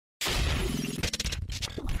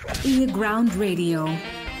earGROUND Radio.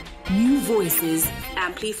 New voices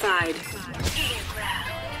amplified.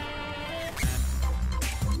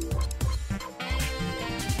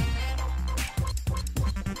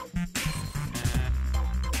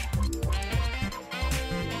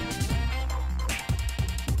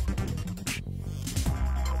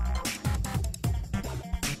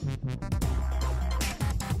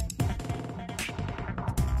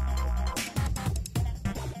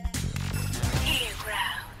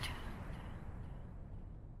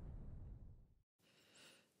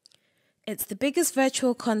 It's the biggest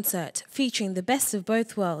virtual concert featuring the best of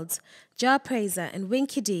both worlds, Jar Praiser and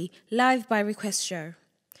Winky D live by request show.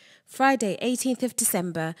 Friday, 18th of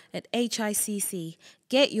December at HICC.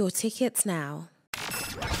 Get your tickets now.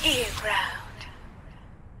 earGROUND.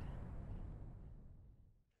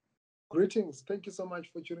 Greetings. Thank you so much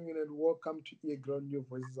for tuning in and welcome to earGROUND New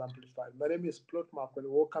Voices Amplified. My name is Plot Mark and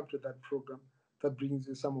welcome to that program that brings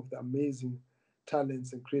you some of the amazing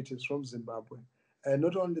talents and creatives from Zimbabwe. And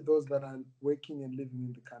not only those that are working and living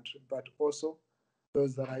in the country, but also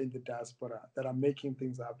those that are in the diaspora that are making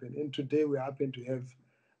things happen. And today we happen to have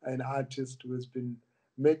an artist who has been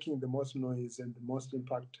making the most noise and the most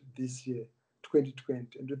impact this year,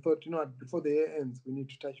 2020. And we thought, you know what, before the year ends, we need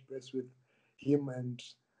to touch base with him and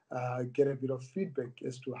get a bit of feedback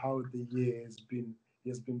as to how the year has been.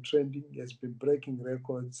 He has been trending, he has been breaking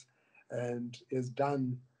records, and has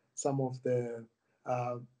done some of the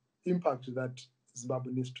impact that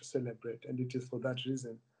Zimbabwe needs to celebrate. And it is for that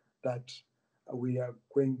reason that we are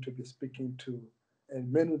going to be speaking to a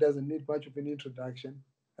man who doesn't need much of an introduction,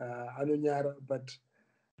 Anonyara, but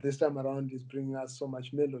this time around is bringing us so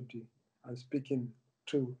much melody. I'm speaking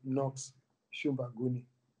to Nox Guni.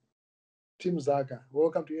 Tim Zaka,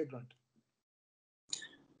 welcome to earGROUND.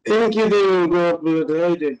 Thank you,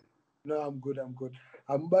 David. No, I'm good. I'm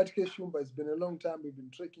Batke Shumba. It's been a long time. We've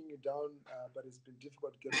been tracking you down, but it's been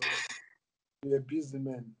difficult to get on. You're a busy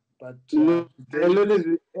man, but a lot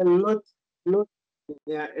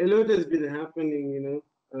has been happening,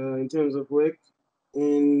 in terms of work,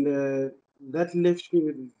 and that left me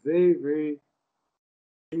with very, very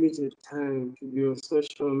limited time to be on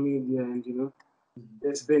social media and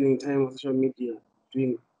just spending time on social media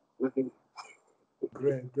doing nothing.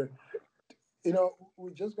 Great.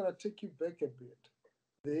 We're just gonna take you back a bit.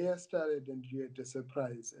 The year started and you had a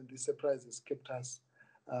surprise, and the surprise has kept us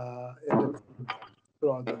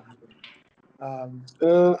throughout the year.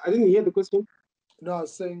 I didn't hear the question. No, I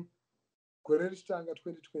was saying, Kwereri Tanga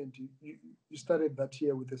 2020, you started that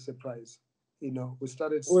year with a surprise. We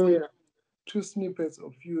started seeing two snippets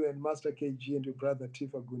of you and Master KG and your brother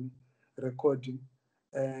Tifa Guni recording,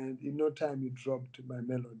 and in no time you dropped my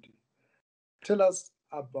melody. Tell us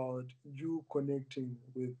about you connecting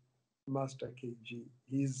with Master KG.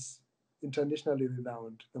 He's internationally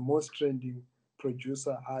renowned, the most trending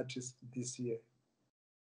producer artist this year,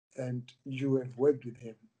 and you have worked with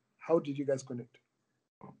him. How did you guys connect?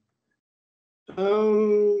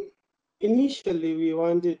 Initially, we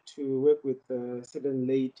wanted to work with a certain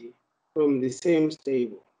lady from the same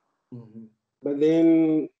stable, but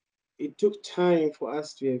then it took time for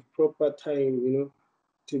us to have proper time,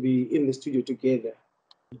 to be in the studio together.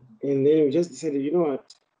 And then we just decided, you know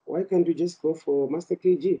what, why can't we just go for Master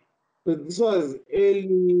KG? So this was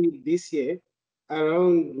early this year,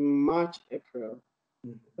 around March, April.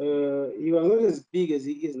 He was not as big as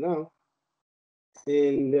he is now.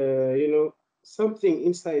 And, something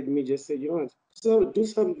inside me just said, you know what, so do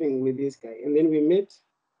something with this guy. And then we met,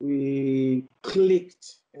 we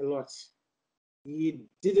clicked a lot. He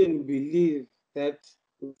didn't believe that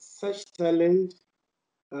with such talent,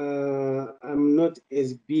 I'm not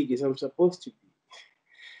as big as I'm supposed to be.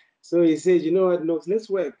 So he said, you know what, Nox,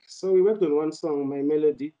 let's work. So we worked on one song, My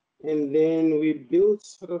Melody, and then we built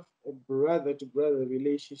sort of a brother-to-brother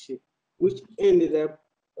relationship, which ended up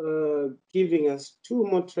giving us 2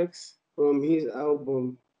 more tracks from his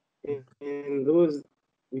album, and those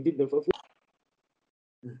we did them for free.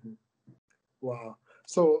 Wow.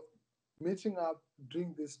 So meeting up,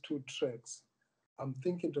 doing these 2 tracks, I'm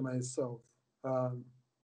thinking to myself,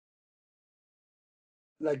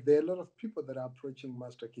 like there are a lot of people that are approaching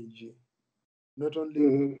Master KG, not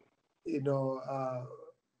only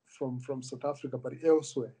from South Africa, but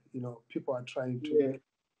elsewhere. People are trying to get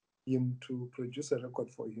him to produce a record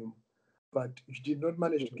for him, but he did not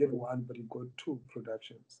manage to get one, but he got 2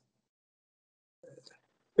 productions.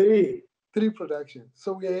 3 productions.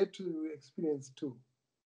 So we are here to experience 2.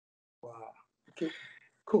 Wow. Okay.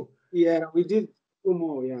 Cool. Yeah, we did 2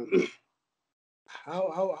 more. Yeah.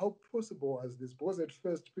 How possible was this? Because at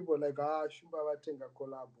first people were like, Shumba Watenga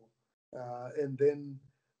collabo, and then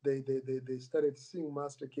they started seeing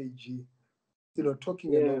Master KG,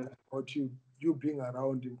 talking a Yeah. lot about you being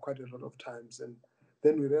around him quite a lot of times. And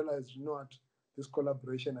then we realized, what, this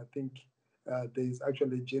collaboration, I think there is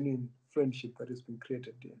actually a genuine friendship that has been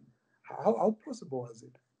created here. How possible was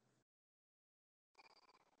it?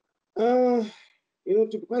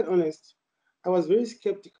 To be quite honest, I was very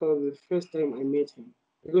skeptical the first time I met him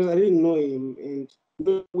because I didn't know him and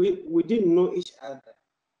we didn't know each other,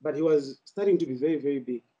 but he was starting to be very, very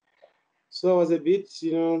big. So I was a bit,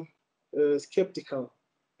 skeptical.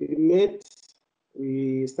 We met,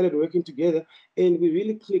 we started working together, and we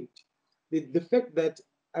really clicked. The fact that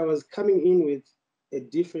I was coming in with a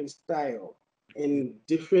different style and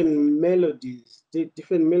different melodies,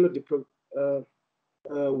 different melody,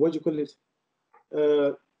 what do you call it?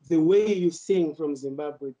 The way you sing from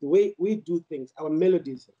Zimbabwe, the way we do things, our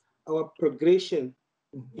melodies, our progression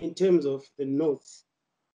in terms of the notes.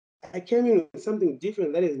 I came in with something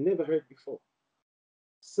different that is never heard before.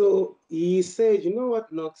 So he said, you know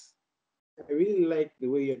what, Nox, I really like the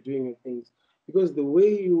way you're doing your things because the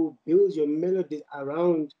way you build your melodies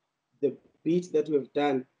around the beat that we've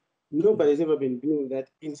done, nobody's ever been doing that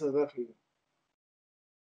in South Africa.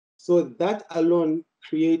 So that alone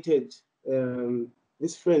created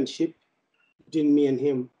this friendship between me and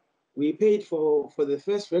him. We paid for the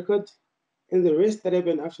first record, and the rest that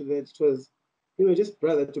happened after that it was, just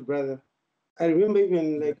brother to brother. I remember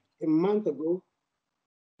even like a month ago,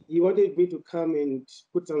 he wanted me to come and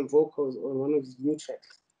put some vocals on one of his new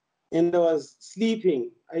tracks, and I was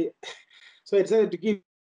sleeping. So I decided to give.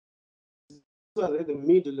 It was at the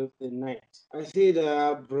middle of the night. I said,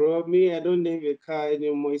 bro, me, I don't have a car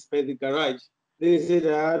anymore. It's by the garage. Then he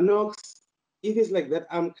said, Nox, if it's like that,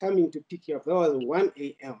 I'm coming to pick you up. That was 1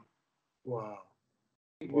 a.m. Wow.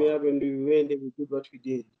 We up and we went and we did what we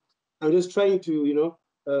did. I'm just trying to,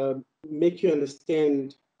 make you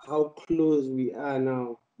understand how close we are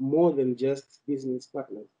now, more than just business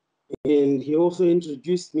partners. And he also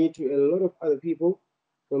introduced me to a lot of other people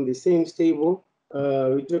from the same stable.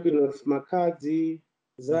 We're talking of Makhadzi,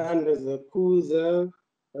 Zanda Zakuza,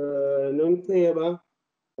 Nonkeba,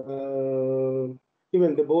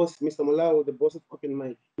 even the boss, Mr. Mulao, the boss of Open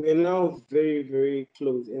Mic. We're now very, very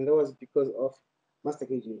close, and that was because of Master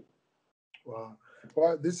KG. Wow.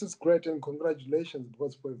 Well, this is great, and congratulations,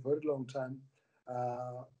 because for a very long time,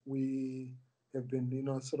 we have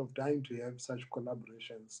been, sort of dying to have such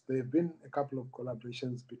collaborations. There have been a couple of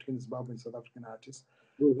collaborations between Zimbabwe and South African artists,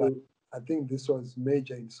 but I think this was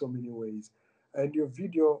major in so many ways. And your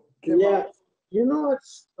video came out. You know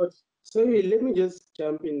what? Sorry, let me just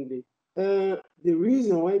jump in there. The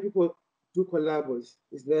reason why people do collabos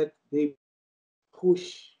is that they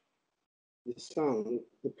push the song,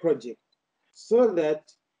 the project, so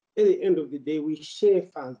that at the end of the day, we share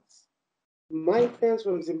fans. My fans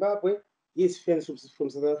from Zimbabwe, his fans from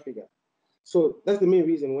South Africa. So that's the main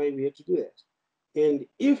reason why we have to do that. And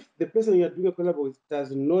if the person you are doing a collab with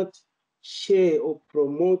does not share or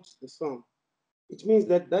promote the song, it means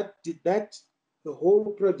that the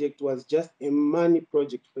whole project was just a money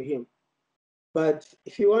project for him. But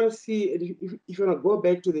if you want to see, if you want to go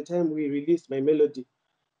back to the time we released My Melody,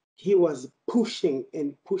 he was pushing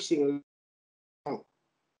and pushing.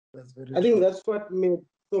 That's very I think that's what made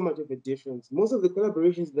so much of a difference. Most of the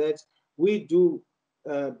collaborations that we do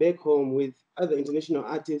back home with other international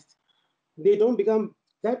artists, they don't become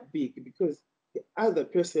that big because the other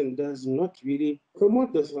person does not really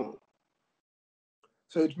promote the song.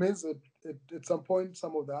 So it means that at some point,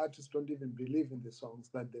 some of the artists don't even believe in the songs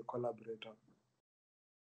that they collaborate on.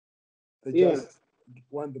 They just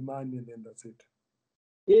want the money, and then that's it.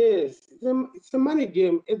 Yes, it's a money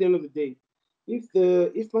game at the end of the day.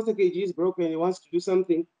 If Master KG is broke and he wants to do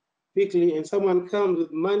something quickly and someone comes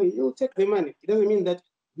with money, he'll take the money. It doesn't mean that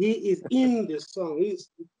he is in the song. He's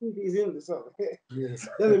in the song. Yes.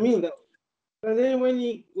 Doesn't mean that. But then when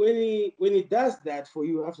he does that for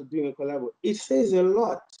you after doing a collab, it says a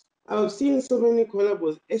lot. I've seen so many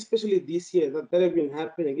collabs, especially this year, that have been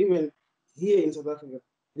happening, even here in South Africa.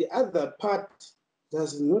 The other part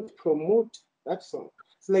does not promote that song.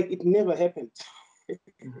 It's like it never happened.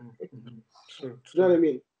 True. You know what I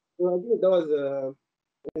mean? So I think that was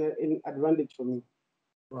an advantage for me.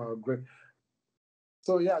 Wow, great.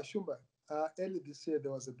 So yeah, Shumba, early this year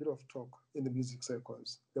there was a bit of talk in the music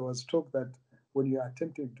circles. There was talk that when you were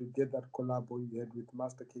attempting to get that collabo you had with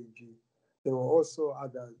Master KG, there were also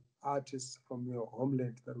other artists from your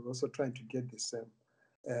homeland that were also trying to get the same.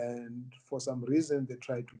 And for some reason, they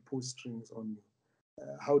tried to pull strings on you.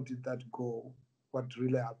 How did that go? What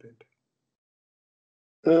really happened?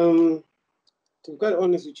 To be quite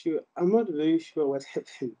honest with you, I'm not very sure what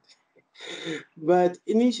happened. But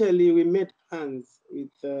initially, we made plans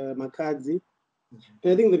with Makhadzi.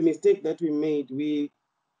 And I think the mistake that we made,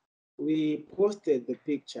 we posted the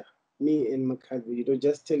picture, me and Makhadzi,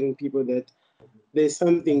 just telling people that there's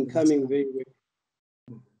something coming very well.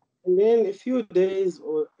 And then a few days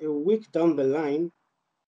or a week down the line,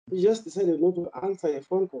 we just decided not to answer your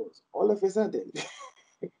phone calls all of a sudden.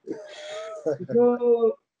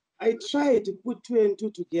 So I tried to put two and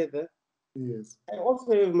two together. Yes. I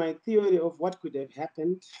also have my theory of what could have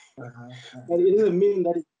happened, but it doesn't mean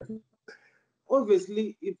that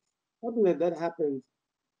obviously, if something like that happens,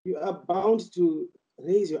 you are bound to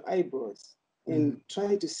raise your eyebrows and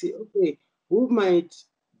try to see, okay, who might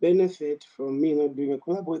benefit from me not doing a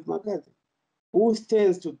collab with Makhadzi? Who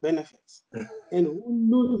stands to benefit? And who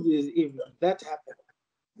loses if that happens?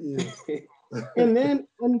 Yes. And then,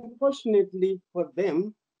 unfortunately for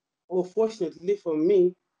them, or fortunately for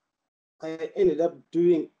me, I ended up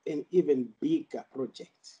doing an even bigger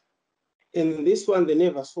project. And this one, they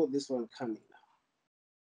never saw this one coming.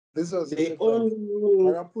 This was they only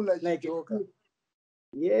knew like Joker.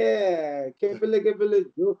 Yeah, Kepele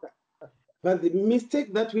Joker. But the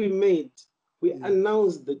mistake that we made, we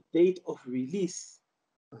announced the date of release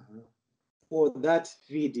for that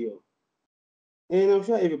video. And I'm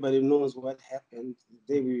sure everybody knows what happened the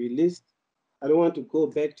day we released. I don't want to go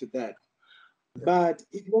back to that. But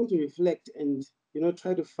if you want to reflect and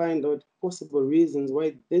try to find out possible reasons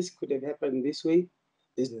why this could have happened this way,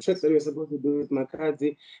 this track that we were supposed to do with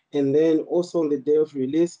Makhadzi, and then also on the day of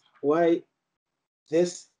release, why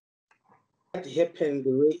this happened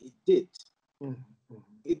the way it did.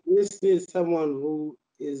 It needs someone who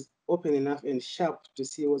is open enough and sharp to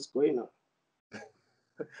see what's going on.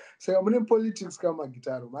 So I'm in politics come a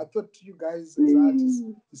guitar. I thought you guys as artists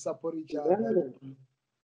you support each other.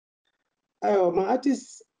 My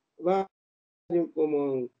artists, some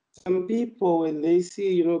people when they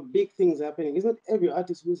see big things happening, it's not every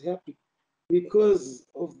artist who's happy because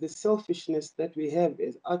of the selfishness that we have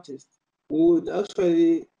as artists. We would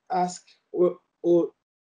actually ask or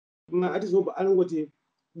my artist I want to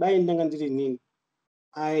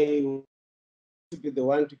be the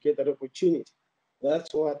one to get that opportunity.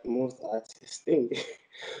 That's what most artists think.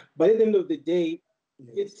 But at the end of the day,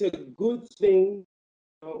 it's a good thing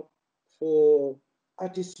for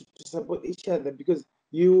artists to support each other because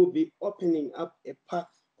you will be opening up a path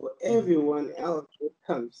for everyone else that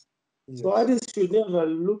comes. So artists should never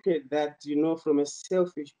look at that, from a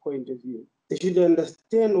selfish point of view. They should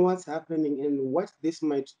understand what's happening and what this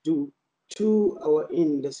might do to our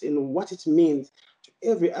industry and what it means to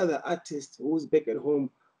every other artist who's back at home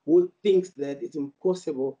who thinks that it's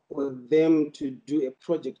impossible for them to do a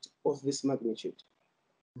project of this magnitude.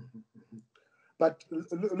 But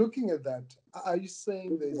looking at that, are you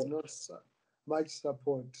saying there's not much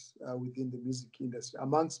support within the music industry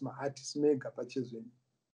amongst my artists mega purchasing?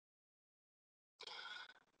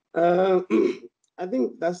 I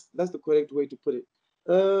think that's the correct way to put it.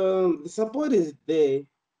 The support is there,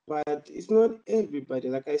 but it's not everybody.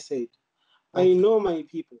 Like I said, I know my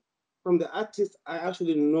people. From the artists, I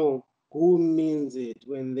actually know who means it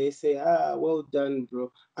when they say, well done,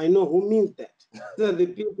 bro. I know who means that. These are the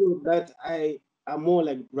people that are more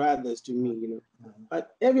like brothers to me,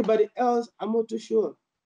 But everybody else, I'm not too sure.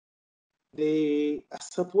 They are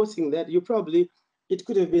supporting that. It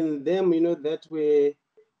could have been them, that were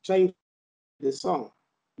trying to the song,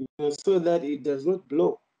 so that it does not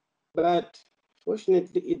blow. But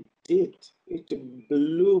fortunately, it did. It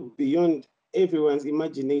blew beyond everyone's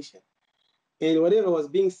imagination. And whatever was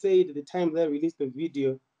being said at the time that I released the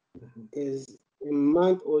video, is a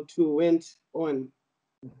month or two went on,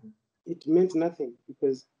 it meant nothing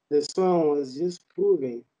because the song was just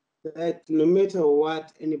proving that no matter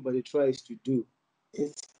what anybody tries to do,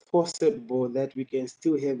 it's possible that we can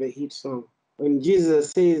still have a hit song. When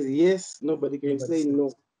Jesus says yes, nobody can say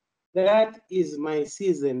no. That is my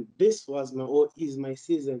season. This was or is my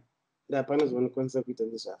season. The partners want to concept it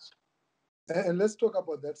as this. And let's talk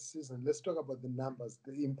about that season. Let's talk about the numbers,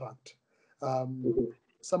 the impact.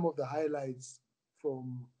 Some of the highlights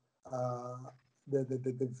from the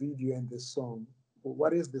video and the song.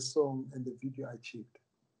 What is the song and the video achieved?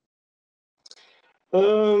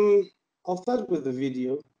 I'll start with the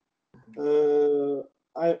video. I'm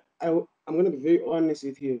going to be very honest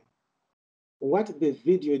with you. What the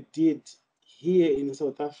video did here in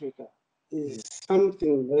South Africa is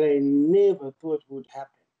something that I never thought would happen.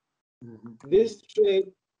 This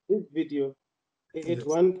video, at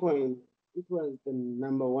one point, it was the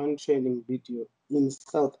 #1 trending video in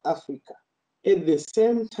South Africa. At the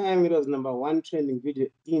same time, it was #1 trending video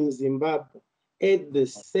in Zimbabwe. At the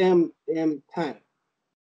same time.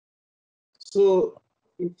 So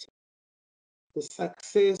it's the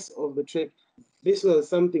success of the track. This was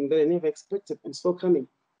something that I never expected and saw coming.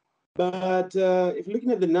 But if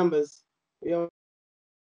looking at the numbers, we are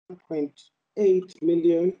 1.8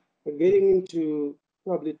 million. We're getting into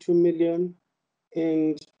probably 2 million.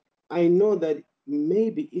 And I know that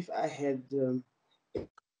maybe if I had an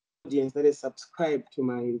audience that is subscribed to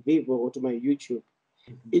my Vivo or to my YouTube,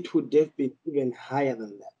 it would have been even higher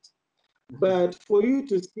than that. But for you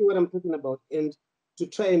to see what I'm talking about and to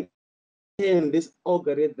try and turn this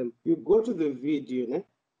algorithm, you go to the video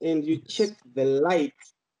and you check the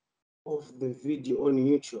likes of the video on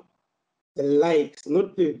YouTube. The likes,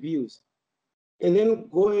 not the views. And then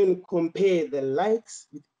go and compare the likes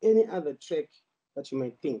with any other track that you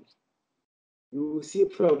might think. You will see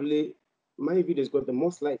probably my video's got the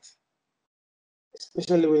most likes,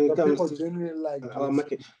 especially when it comes to our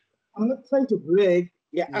market. I'm not trying to brag.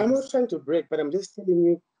 Yeah, yes. I'm not trying to brag, but I'm just telling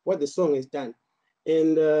you what the song has done.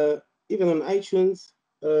 And even on iTunes,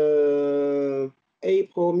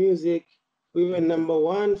 Apple Music, we were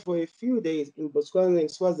 #1 for a few days in Botswana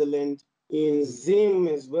and Swaziland, in Zim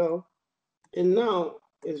as well. And now,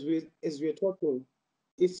 as we're talking,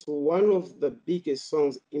 it's one of the biggest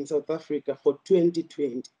songs in South Africa for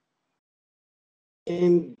 2020.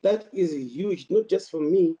 And that is huge, not just for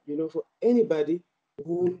me, for anybody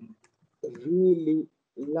who really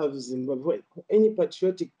loves Zimbabwe. For any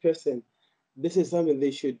patriotic person, this is something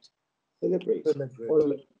they should celebrate.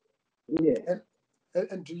 Yeah.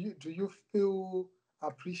 And do you feel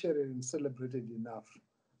appreciated and celebrated enough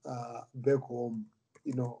back home,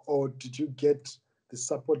 or did you get the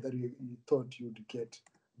support that you thought you'd get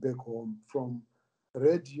back home from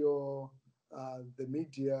radio, the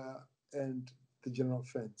media, and the general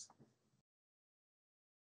fans?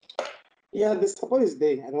 Yeah, the support is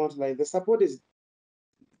there. I don't want to lie. The support is,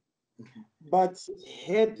 but it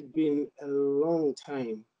had been a long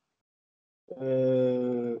time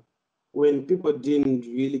when people didn't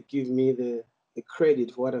really give me the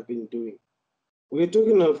credit for what I've been doing. We're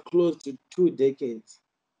talking of close to 2 decades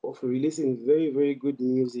of releasing very, very good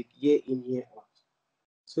music year in, year out.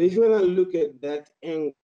 So if you want to look at that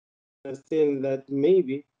angle, understand that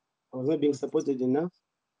maybe I was not being supported enough,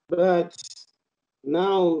 but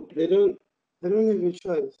now they don't have a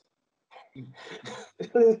choice. They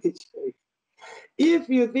don't have a choice. If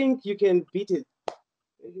you think you can beat it,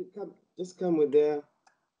 you just come with their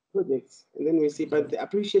projects, and then we see. But the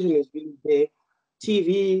appreciation is really there.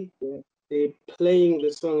 TV, they're playing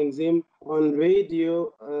the song in Zim. On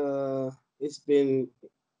radio, it's been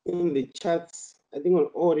in the charts, I think, on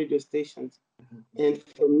all radio stations. And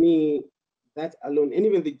for me, that alone, and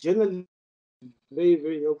even the journalists, very,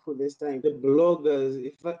 very helpful this time. The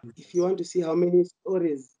bloggers, if you want to see how many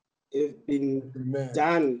stories have been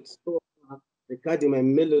done so far regarding my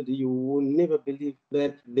melody, you will never believe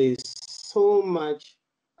that there's so much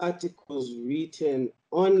articles written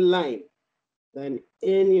online than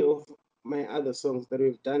any of my other songs that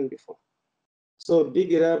we've done before. So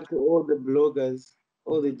big it up to all the bloggers,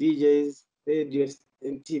 all the DJs, radio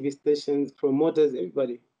and TV stations, promoters,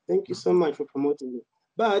 everybody. Thank you so much for promoting me.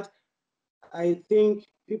 But I think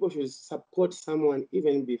people should support someone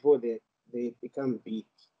even before they become big.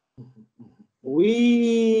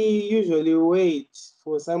 We usually wait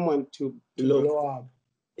for someone to blow up.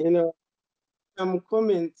 Some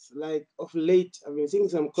comments, like of late, I've been seeing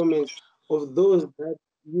some comments of those that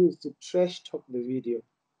used to trash talk the video.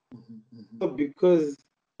 Because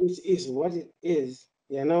it is what it is.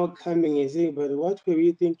 You're now coming and saying, but what were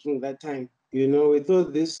we thinking that time? We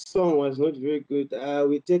thought this song was not very good.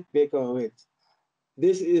 We take back our words.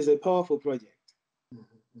 This is a powerful project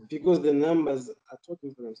because the numbers are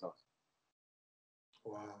talking for themselves.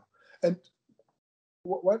 Wow. And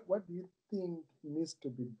what do you think needs to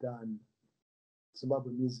be done,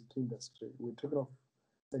 Zimbabwe music industry? We're talking of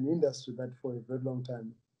an industry that for a very long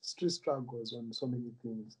time still struggles on so many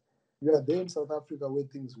things. You are there in South Africa where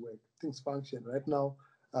things work, things function. Right now,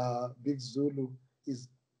 Big Zulu is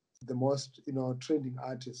the most trending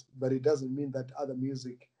artist, but it doesn't mean that other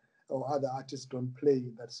music or other artists don't play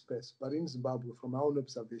in that space. But in Zimbabwe, from my own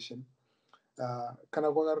observation,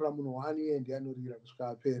 kana kwakarira munhu waanoenda anorira kusvika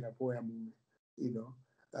apera pouya mumwe,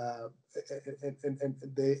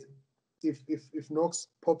 and they, if Nox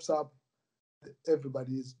pops up,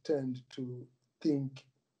 everybody is tend to think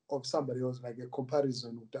of somebody else, like a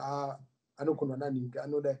comparison.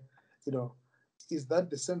 Is that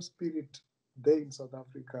the same spirit there in South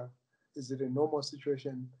Africa? Is it a normal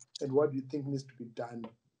situation? And what do you think needs to be done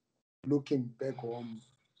looking back home?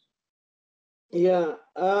 Yeah,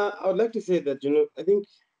 I would like to say that, I think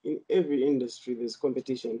in every industry there's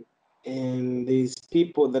competition. and there's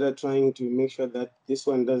people that are trying to make sure that this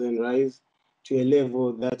one doesn't rise to a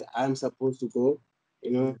level that I'm supposed to go.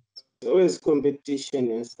 You know, there's always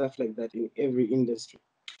competition and stuff like that in every industry.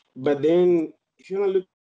 But then, if you want to look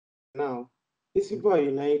now, these people are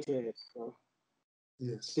united. So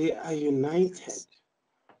Yes. they are united.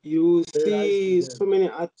 You They rise see together. so many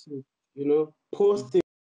artists, you know, posting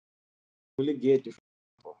really get different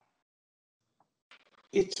people.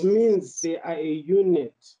 It means they are a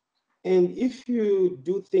unit. And if you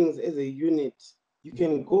do things as a unit, you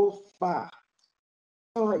can go far,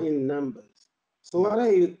 far in numbers. So what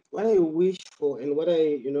I wish for and what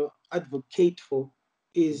I advocate for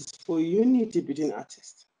is for unity between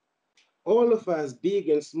artists. All of us, big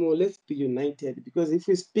and small, let's be united, because if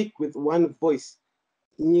we speak with one voice,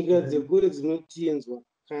 nyika dzekure dzinotienzwa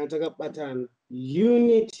kana takabatana,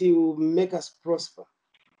 unity will make us prosper.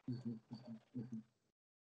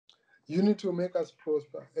 Unity will make us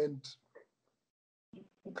prosper. And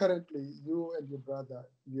currently, you and your brother,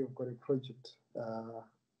 you have got a project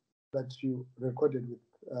that you recorded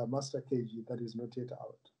with Master KG that is not yet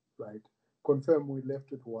out, right? Confirm we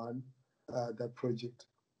left with one, that project.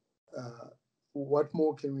 What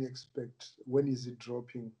more can we expect? When is it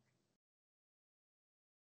dropping?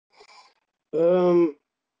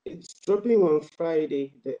 It's dropping on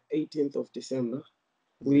Friday, the 18th of December.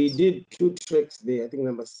 We did 2 tracks there, I think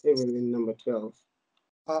number 7 and number 12.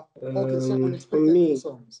 Okay, so we For expected me, 2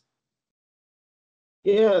 songs.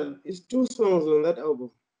 yeah, it's 2 songs on that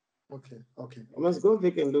album. Okay. You must go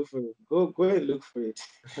back and look for it. Go and look for it.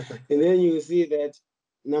 And then you see that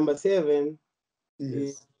number 7 is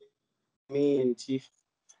Yes. me and Chief.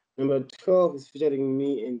 Number 12 is featuring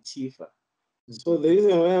me and Tifa. So the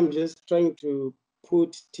reason why I'm just trying to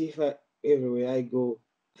put Tifa everywhere I go,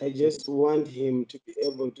 I just want him to be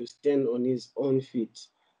able to stand on his own feet.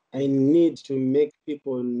 I need to make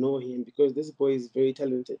people know him because this boy is very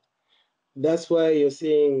talented. That's why you're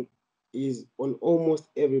seeing he's on almost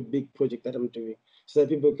every big project that I'm doing, so that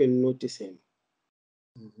people can notice him.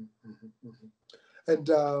 And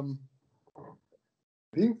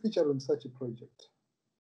being featured on such a project,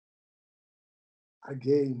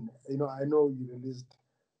 again, I know you released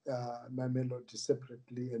My Melody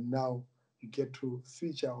separately, and now you get to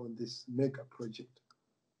feature on this mega project.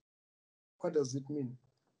 What does it mean?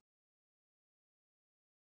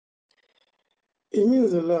 It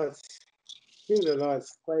means a lot. It means a lot,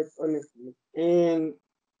 quite honestly. And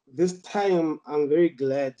this time, I'm very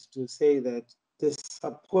glad to say that the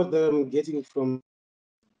support that I'm getting from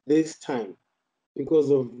this time, because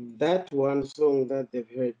of that one song that they've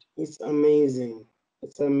heard, it's amazing.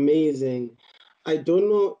 It's amazing. I don't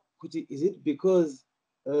know, is it because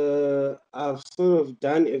I've sort of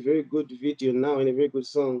done a very good video now and a very good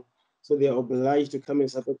song, so they're obliged to come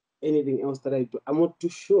and support anything else that I do? I'm not too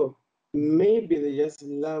sure. Maybe they just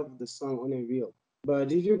love the song on a reel.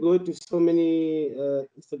 But if you go to so many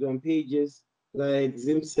Instagram pages like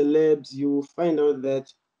Zim Celebs, you find out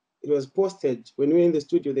that it was posted when we were in the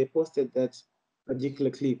studio. They posted that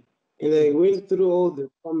particular clip, and I went through all the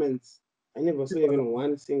comments. I never saw even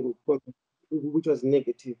one single comment which was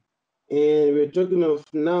negative. And we're talking of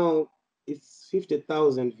now it's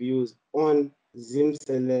 50,000 views on Zim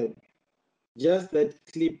Celeb. Just that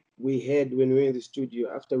clip we had when we were in the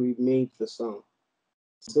studio after we made the song.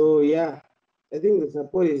 So yeah, I think the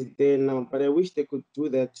support is there now, but I wish they could do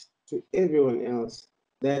that to everyone else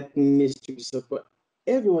that needs to be supported.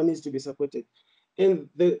 Everyone needs to be supported. And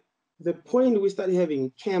the point we started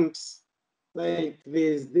having camps, like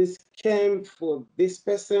there's this camp for this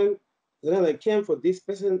person, there's another camp for this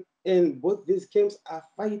person, and both these camps are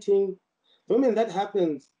fighting. The moment that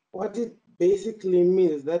happens, what it basically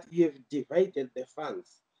means is that you have divided the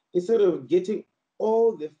funds. Instead of getting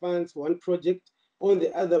all the funds for one project, on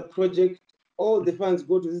the other project, all the funds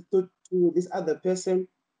go to this other person.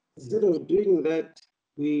 Instead of doing that,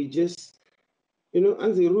 we just, and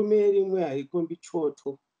the room where it can be short.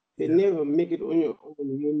 You never make it on your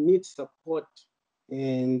own. You need support.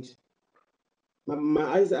 And my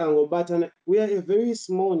eyes are on button. We are a very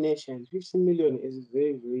small nation. 50 million is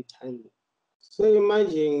very, very tiny. So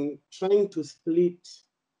imagine trying to split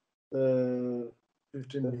 15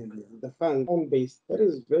 million. the fan base. That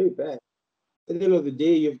is very bad. At the end of the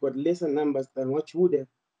day, you've got lesser numbers than what you would have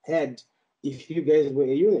had if you guys were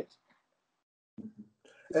a unit.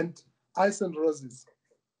 And Ice and Roses,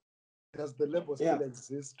 does the label still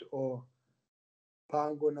exist, or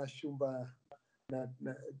Pango na Shumba na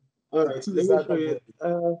all right, let me show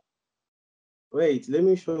you. Wait, let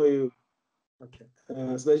me show you. Okay.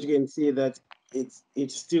 So that you can see that it's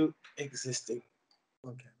still existing.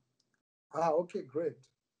 Okay. Okay, great.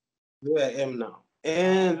 Where I am now.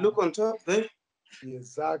 And look on top there.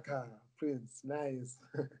 Yes, Zaka, Prince, nice.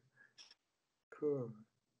 Cool.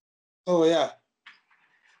 Oh yeah.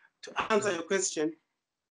 To answer your question.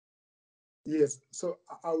 Yes. So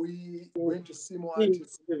are we going to see more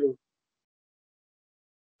artists?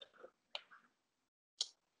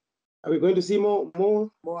 Are we going to see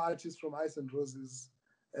more artists from Ice and Roses,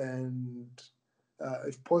 and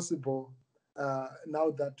if possible,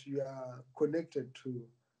 now that you are connected to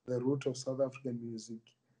the root of South African music,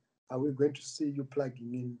 are we going to see you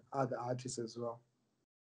plugging in other artists as well?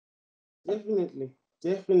 Definitely.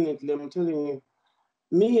 I'm telling you.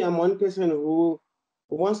 Me, I'm one person who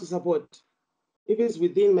wants to support. If it's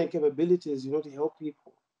within my capabilities, to help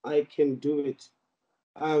people, I can do it.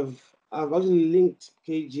 I've actually linked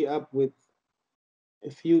KG up with a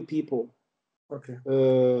few people. Okay.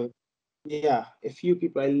 Yeah, a few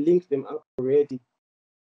people. I linked them up already.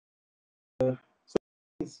 I'm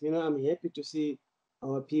happy to see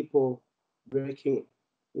our people breaking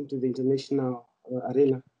into the international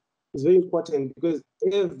arena. It's very important because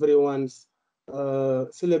everyone's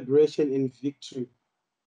celebration in victory,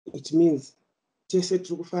 it means we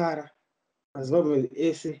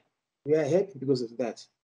are happy because of that.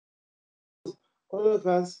 All of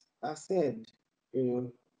us are sad,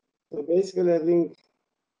 So basically, I think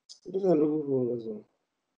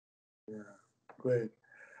yeah, great.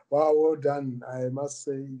 Wow, well done. I must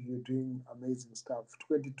say you're doing amazing stuff.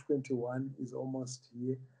 2021 is almost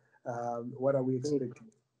here. What are we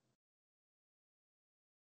expecting?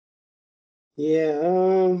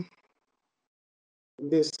 Yeah,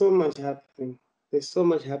 there's so much happening. There's so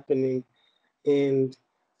much happening, and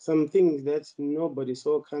some things that nobody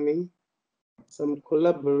saw coming, some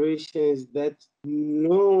collaborations that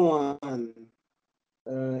no one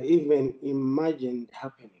even imagined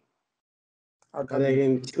happening. But I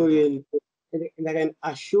can tell you, and I can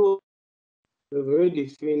assure we've already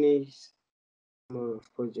finished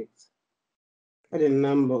projects. Quite a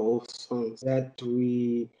number of songs that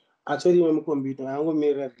we actually on computer. I haven't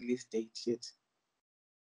made a release date yet.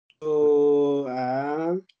 So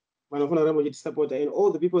support and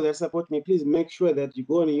all the people that support me, please make sure that you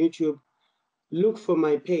go on YouTube, look for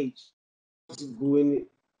my page, the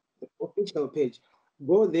official page.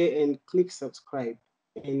 Go there and click subscribe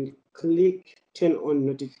and click turn on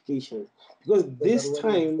notifications because this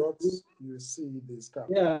time drops, you see the stuff.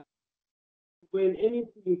 Yeah, when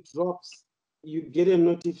anything drops, you get a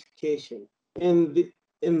notification. And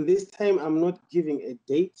this time, I'm not giving a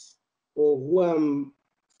date or who I'm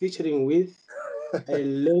featuring with. I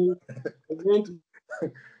learned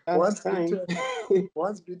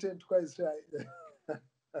once bitten, twice shy.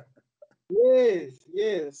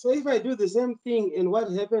 Yes. So if I do the same thing and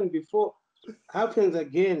what happened before happens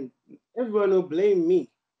again, everyone will blame me.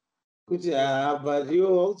 But you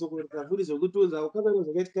also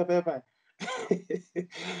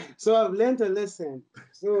so I've learned a lesson.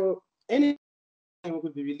 So anytime we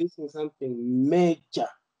could be releasing something major,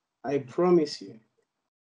 I promise you.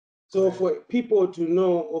 So for people to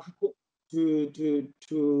know or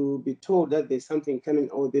to be told that there's something coming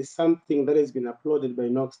or there's something that has been uploaded by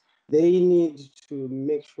Nox, they need to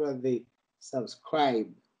make sure they subscribe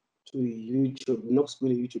to YouTube, Nox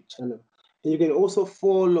Guni YouTube channel. And you can also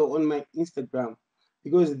follow on my Instagram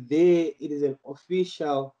because there it is an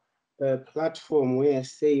official platform where I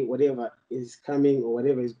say whatever is coming or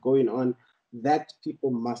whatever is going on that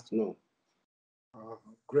people must know.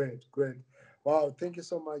 Great. Wow, thank you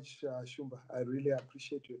so much, Shumba. I really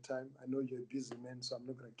appreciate your time. I know you're a busy man, so I'm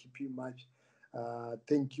not going to keep you much.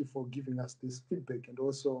 Thank you for giving us this feedback and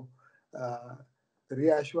also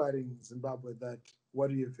reassuring Zimbabwe that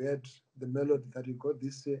what you've heard, the melody that you got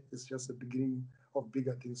this year, is just the beginning of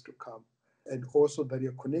bigger things to come. And also that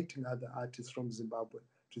you're connecting other artists from Zimbabwe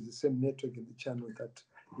to the same network in the channel that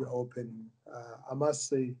you're opening. I must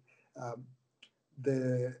say,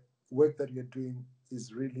 the work that you're doing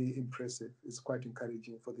is really impressive. It's quite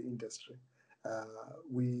encouraging for the industry.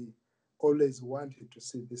 We always wanted to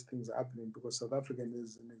see these things happening because South Africa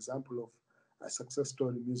is an example of a success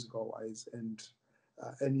story musical-wise, and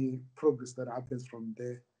any progress that happens from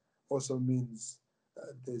there also means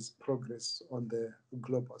there's progress on the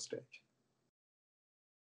global stage.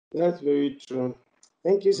 That's very true.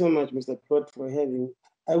 Thank you so much, Mr. Plot, for having me.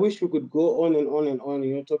 I wish we could go on and on and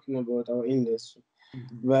on, talking about our industry.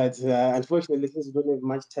 But unfortunately, since we don't have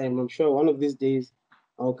much time, I'm sure one of these days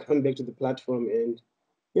I'll come back to the platform and,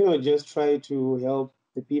 just try to help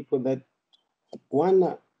the people that want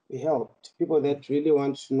to be helped, people that really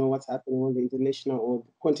want to know what's happening on the international or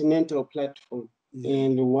the continental platform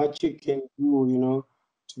and what you can do,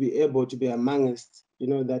 to be able to be amongst,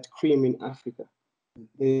 that cream in Africa.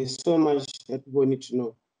 There's so much that people need to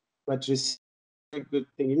know. But research is a very good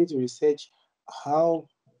thing. You need to research how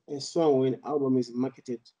a song or an album is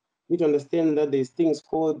marketed. You need to understand that there's things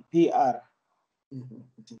called PR.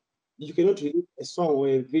 You cannot release a song or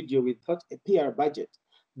a video without a PR budget.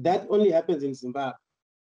 That only happens in Zimbabwe.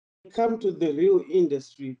 Come to the real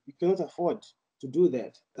industry, you cannot afford to do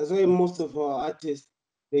that. That's why most of our artists,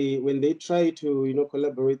 when they try to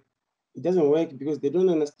collaborate, it doesn't work because they don't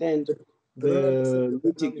understand the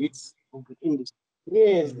nitty-gritty of the industry.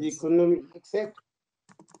 Yes, the economic, exactly.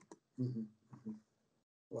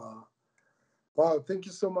 Wow. Wow, thank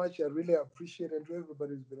you so much. I really appreciate it. And to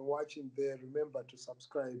everybody who's been watching there, remember to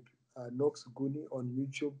subscribe Nox Guni on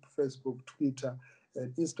YouTube, Facebook, Twitter,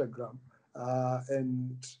 and Instagram.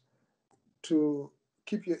 And to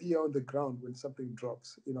keep your ear on the ground when something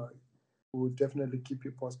drops. We'll definitely keep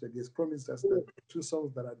you posted. He's promised us that 2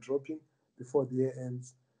 songs that are dropping before the year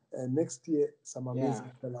ends. And next year, some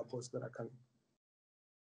amazing collabos that are coming.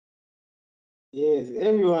 Yes,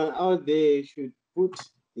 everyone out there should put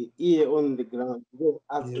the ear on the ground because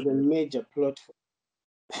I've got a major plot for.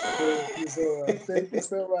 Thank you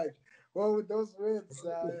so much. Well, with those words,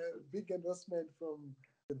 big endorsement from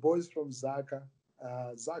the boys from Zaka,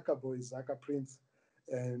 Zaka boys, Zaka Prince,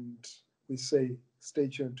 and we say stay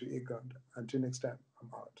tuned to earGROUND. Until next time,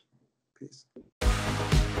 I'm out. Peace.